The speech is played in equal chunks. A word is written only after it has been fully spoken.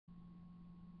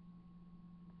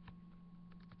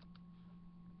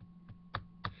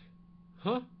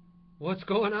Huh? What's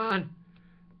going on?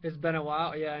 It's been a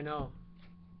while. Yeah, I know.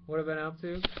 What have I been up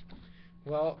to?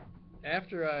 Well,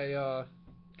 after I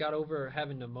got over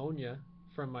having pneumonia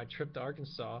from my trip to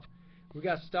Arkansas, we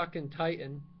got stuck in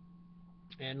Titan,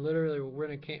 and literally we're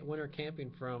in a winter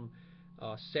camping from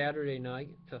Saturday night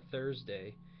to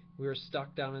Thursday. We were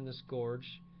stuck down in this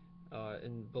gorge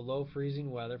in below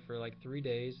freezing weather for like 3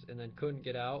 days, and then couldn't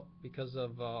get out because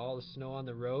of all the snow on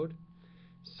the road.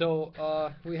 So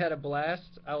we had a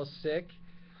blast. I was sick,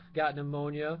 got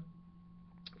pneumonia.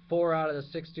 4 out of the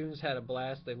 6 students had a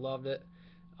blast. They loved it.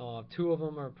 Two of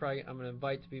them are probably I'm going to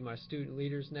invite to be my student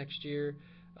leaders next year.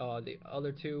 The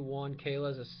other two, one,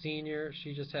 Kayla, is a senior.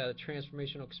 She just had a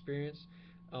transformational experience.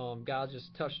 God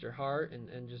just touched her heart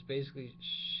and just basically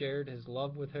shared His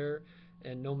love with her.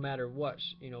 And no matter what,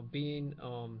 being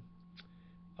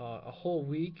a whole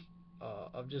week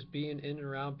of just being in and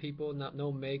around people,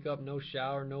 no makeup, no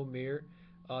shower, no mirror,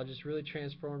 just really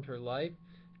transformed her life.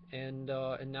 And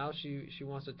now she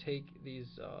wants to take these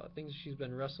things she's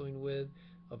been wrestling with,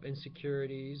 of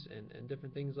insecurities and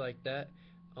different things like that,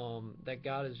 that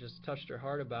God has just touched her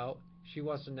heart about. She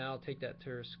wants to now take that to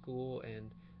her school and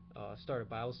start a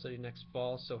Bible study next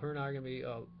fall. So her and I are going to be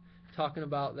talking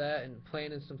about that and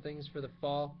planning some things for the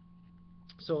fall.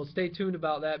 So stay tuned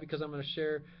about that, because I'm going to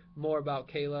share more about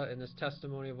Kayla and this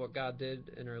testimony of what God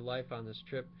did in her life on this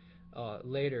trip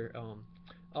later.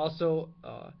 Also,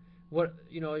 what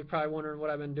you're probably wondering what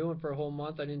I've been doing for a whole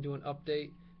month. I didn't do an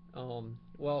update.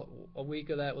 Well, a week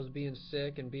of that was being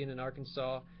sick and being in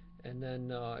Arkansas, and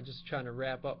then just trying to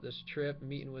wrap up this trip,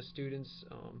 meeting with students,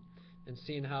 and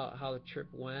seeing how the trip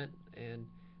went,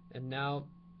 and now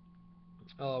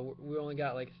we only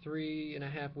got like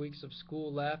 3.5 weeks of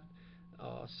school left.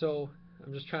 So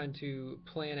I'm just trying to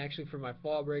plan actually for my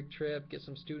fall break trip, get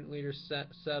some student leaders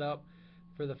set up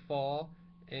for the fall,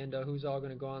 and who's all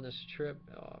going to go on this trip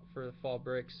for the fall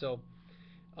break. So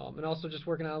and also just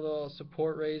working on a little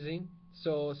support raising.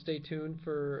 So stay tuned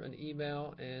for an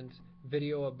email and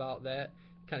video about that.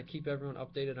 Kind of keep everyone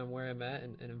updated on where I'm at,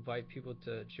 and invite people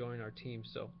to join our team.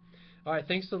 So, all right,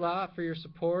 thanks a lot for your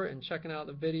support and checking out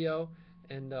the video,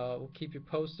 and we'll keep you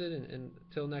posted. And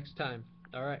until next time,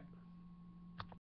 all right.